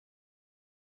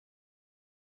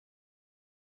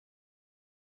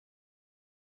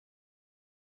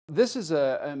This is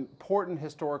an important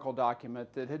historical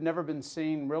document that had never been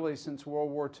seen really since World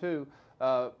War II.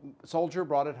 A soldier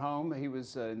brought it home. He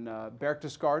was in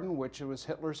Berchtesgaden, which was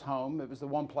Hitler's home. It was the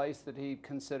one place that he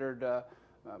considered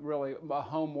really a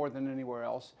home more than anywhere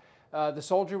else. The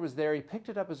soldier was there. He picked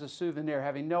it up as a souvenir,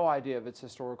 having no idea of its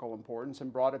historical importance,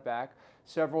 and brought it back.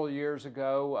 Several years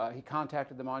ago, he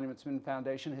contacted the Monuments Men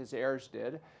Foundation, his heirs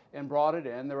did, and brought it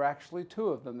in. There were actually two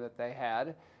of them that they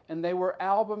had, and they were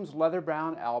albums,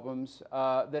 leather-bound albums,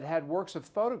 that had works of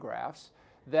photographs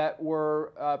that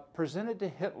were presented to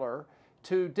Hitler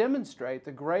to demonstrate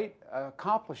the great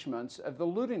accomplishments of the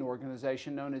looting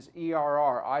organization known as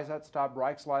ERR, Einsatzstab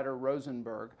Reichsleiter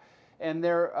Rosenberg, and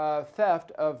their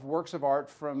theft of works of art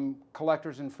from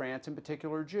collectors in France, in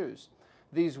particular Jews.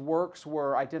 These works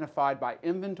were identified by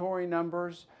inventory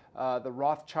numbers. The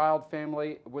Rothschild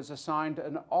family was assigned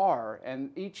an R, and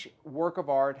each work of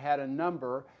art had a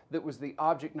number that was the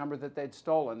object number that they'd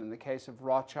stolen. In the case of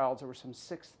Rothschilds, there were some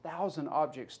 6,000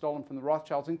 objects stolen from the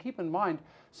Rothschilds. And keep in mind,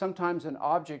 sometimes an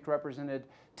object represented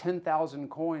 10,000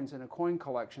 coins in a coin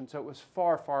collection, so it was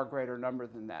far, far greater number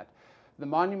than that. The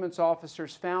monuments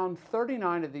officers found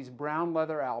 39 of these brown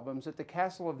leather albums at the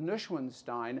castle of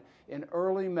Neuschwanstein in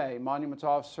early May. Monuments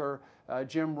officer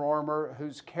Jim Rorimer,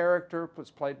 whose character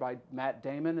was played by Matt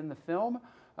Damon in the film,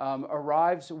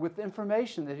 arrives with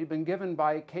information that he'd been given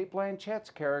by Cate Blanchett's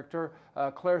character,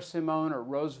 Claire Simone, or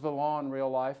Rose Vallon in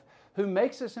real life, who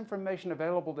makes this information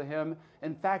available to him.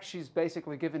 In fact, she's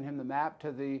basically given him the map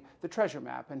to the treasure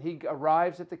map, and he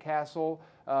arrives at the castle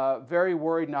very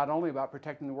worried not only about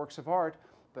protecting the works of art,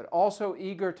 but also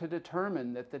eager to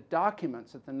determine that the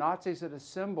documents that the Nazis had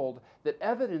assembled that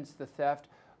evidenced the theft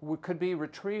could be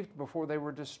retrieved before they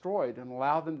were destroyed and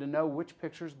allow them to know which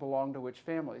pictures belonged to which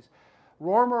families.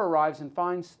 Rorimer arrives and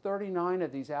finds 39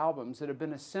 of these albums that have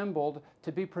been assembled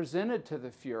to be presented to the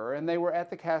Fuhrer, and they were at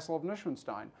the castle of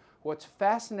Neuschwanstein. What's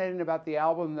fascinating about the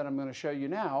album that I'm going to show you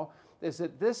now is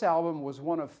that this album was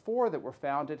one of 4 that were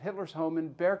found at Hitler's home in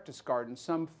Berchtesgaden,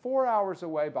 some 4 hours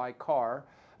away by car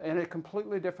in a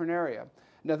completely different area.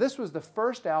 Now, this was the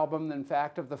first album, in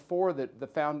fact, of the 4 that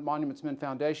the Monuments Men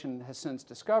Foundation has since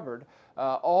discovered,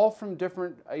 all from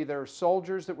different either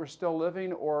soldiers that were still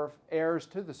living or heirs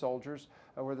to the soldiers,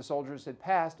 where the soldiers had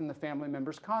passed, and the family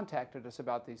members contacted us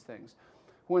about these things.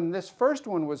 When this first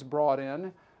one was brought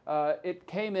in, it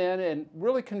came in and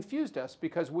really confused us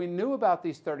because we knew about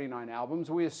these 39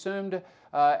 albums. We assumed,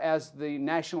 as the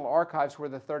National Archives where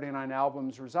the 39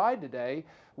 albums reside today,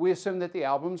 we assumed that the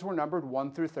albums were numbered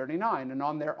 1 through 39. And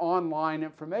on their online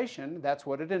information, that's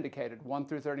what it indicated, 1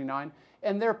 through 39.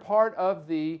 And they're part of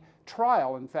the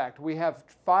trial. In fact, we have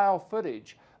file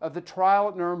footage of the trial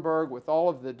at Nuremberg with all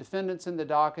of the defendants in the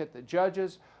docket. The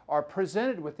judges are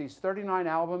presented with these 39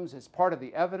 albums as part of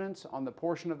the evidence on the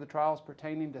portion of the trials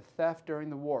pertaining to theft during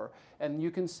the war. And you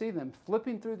can see them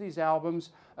flipping through these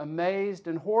albums, amazed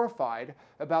and horrified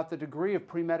about the degree of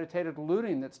premeditated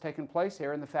looting that's taken place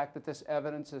here and the fact that this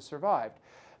evidence has survived.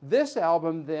 This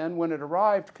album then, when it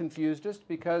arrived, confused us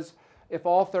because if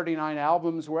all 39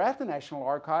 albums were at the National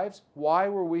Archives, why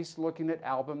were we looking at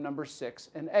album number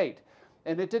 6 and 8?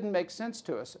 And it didn't make sense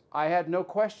to us. I had no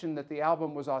question that the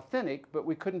album was authentic, but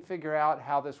we couldn't figure out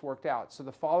how this worked out. So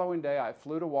the following day, I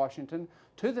flew to Washington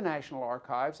to the National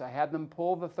Archives. I had them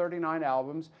pull the 39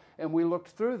 albums, and we looked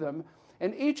through them.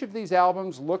 And each of these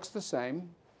albums looks the same.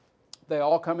 They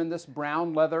all come in this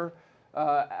brown leather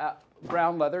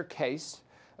case.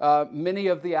 Many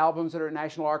of the albums that are at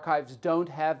National Archives don't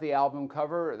have the album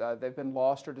cover. They've been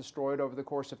lost or destroyed over the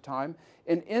course of time.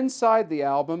 And inside the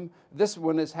album, this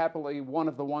one is happily one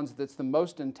of the ones that's the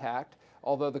most intact,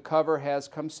 although the cover has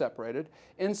come separated.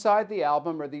 Inside the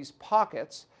album are these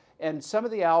pockets, and some of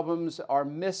the albums are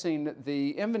missing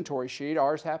the inventory sheet.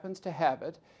 Ours happens to have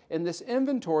it. And this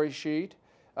inventory sheet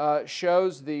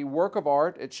shows the work of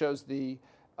art. It shows the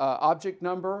object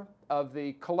number of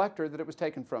the collector that it was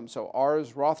taken from. So R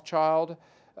is Rothschild,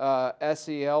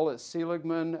 SEL is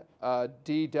Seligman,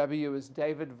 DW is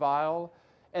David Weil,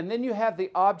 and then you have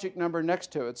the object number next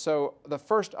to it. So the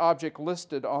first object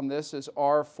listed on this is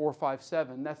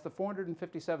R457. That's the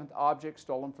 457th object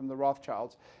stolen from the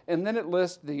Rothschilds. And then it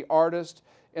lists the artist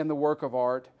and the work of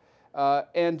art.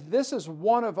 And this is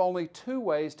one of only 2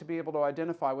 ways to be able to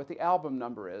identify what the album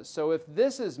number is. So if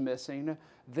this is missing,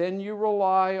 then you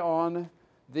rely on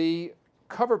the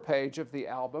cover page of the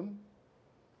album.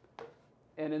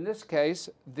 And in this case,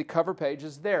 the cover page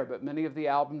is there, but many of the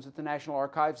albums at the National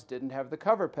Archives didn't have the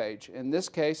cover page. In this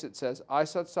case, it says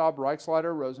Einsatzstab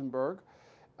Reichsleiter Rosenberg,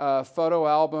 photo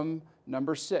album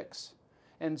number 6.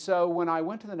 And so when I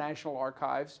went to the National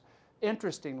Archives,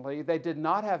 interestingly, they did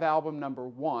not have album number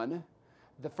 1.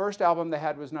 The first album they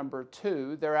had was number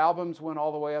 2. Their albums went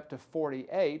all the way up to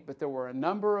 48, but there were a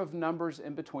number of numbers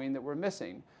in between that were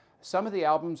missing. Some of the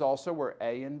albums also were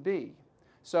A and B.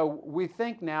 So we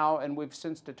think now, and we've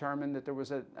since determined that there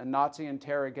was a Nazi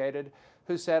interrogated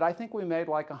who said, I think we made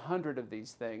like 100 of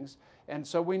these things. And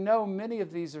so we know many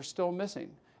of these are still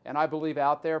missing. And I believe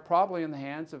out there, probably in the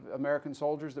hands of American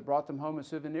soldiers that brought them home as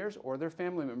souvenirs or their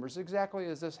family members, exactly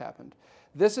as this happened.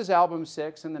 This is album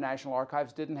 6, and the National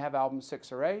Archives didn't have albums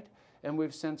 6 or 8. And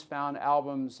we've since found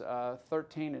albums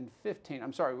 13 and 15.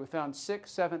 I'm sorry, we found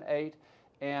 6, 7, 8,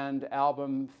 and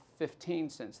album 15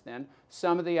 since then.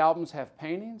 Some of the albums have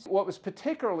paintings. What was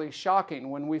particularly shocking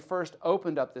when we first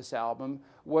opened up this album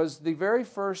was the very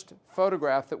first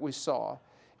photograph that we saw.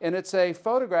 And it's a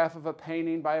photograph of a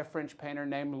painting by a French painter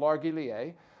named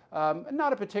Largillier.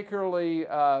 Not a particularly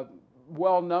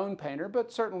well-known painter,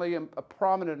 but certainly a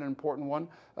prominent and important one,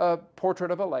 a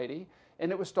portrait of a lady.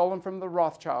 And it was stolen from the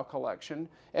Rothschild collection.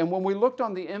 And when we looked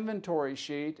on the inventory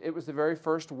sheet, it was the very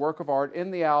first work of art in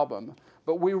the album.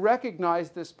 But we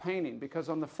recognized this painting because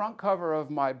on the front cover of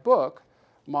my book,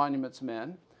 Monuments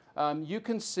Men, you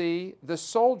can see the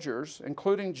soldiers,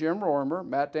 including Jim Rorimer,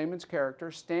 Matt Damon's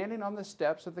character, standing on the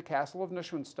steps of the Castle of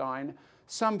Neuschwanstein,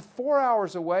 some 4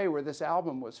 hours away where this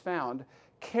album was found,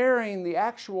 carrying the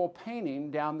actual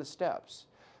painting down the steps.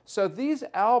 So these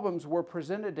albums were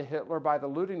presented to Hitler by the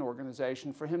looting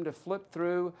organization for him to flip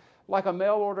through like a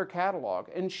mail-order catalog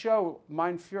and show,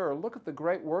 Mein Führer, look at the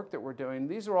great work that we're doing.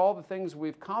 These are all the things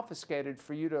we've confiscated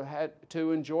for you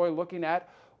to enjoy looking at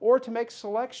or to make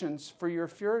selections for your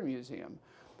Führer Museum.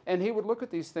 And he would look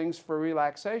at these things for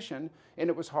relaxation, and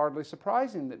it was hardly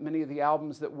surprising that many of the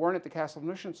albums that weren't at the Castle of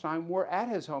Neuschwanstein were at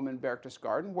his home in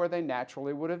Berchtesgaden, where they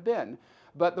naturally would have been.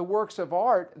 But the works of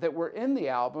art that were in the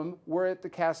album were at the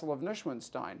Castle of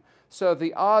Neuschwanstein. So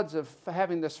the odds of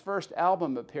having this first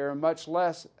album appear, much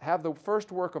less have the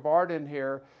first work of art in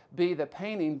here be the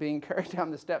painting being carried down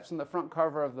the steps on the front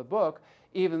cover of the book,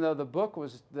 even though the book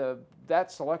was,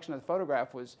 that selection of the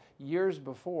photograph was years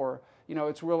before. You know,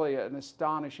 it's really an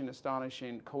astonishing,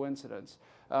 astonishing coincidence.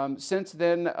 Since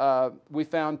then, we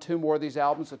found 2 more of these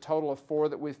albums, a total of 4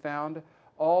 that we found.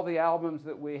 All the albums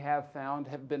that we have found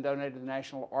have been donated to the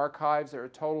National Archives. There are a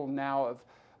total now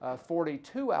of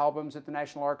 42 albums at the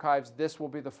National Archives. This will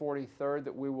be the 43rd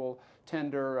that we will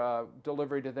tender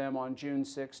delivery to them on June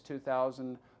 6,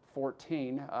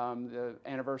 2014, the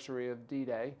anniversary of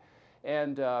D-Day.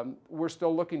 And we're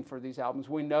still looking for these albums.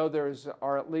 We know there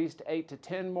are at least 8 to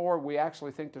 10 more. We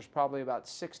actually think there's probably about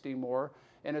 60 more.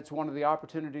 And it's one of the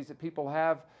opportunities that people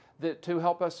have to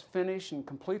help us finish and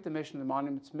complete the mission of the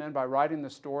Monuments Men by writing the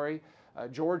story.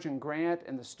 George and Grant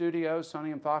and the studios,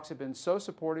 Sonny and Fox, have been so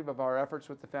supportive of our efforts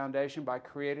with the foundation by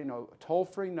creating a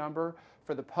toll-free number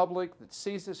for the public that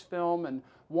sees this film and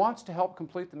wants to help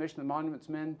complete the mission of the Monuments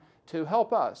Men to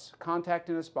help us,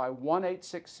 contacting us by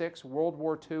 1-866-World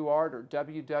War II Art or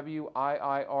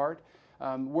WWII Art.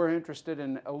 We're interested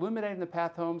in illuminating the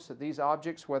path home so these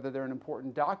objects, whether they're an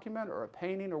important document or a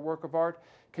painting or work of art,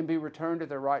 can be returned to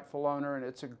their rightful owner. And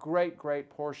it's a great, great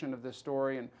portion of this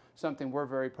story and something we're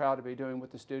very proud to be doing with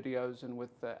the studios and with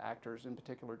the actors, in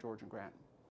particular George and Grant.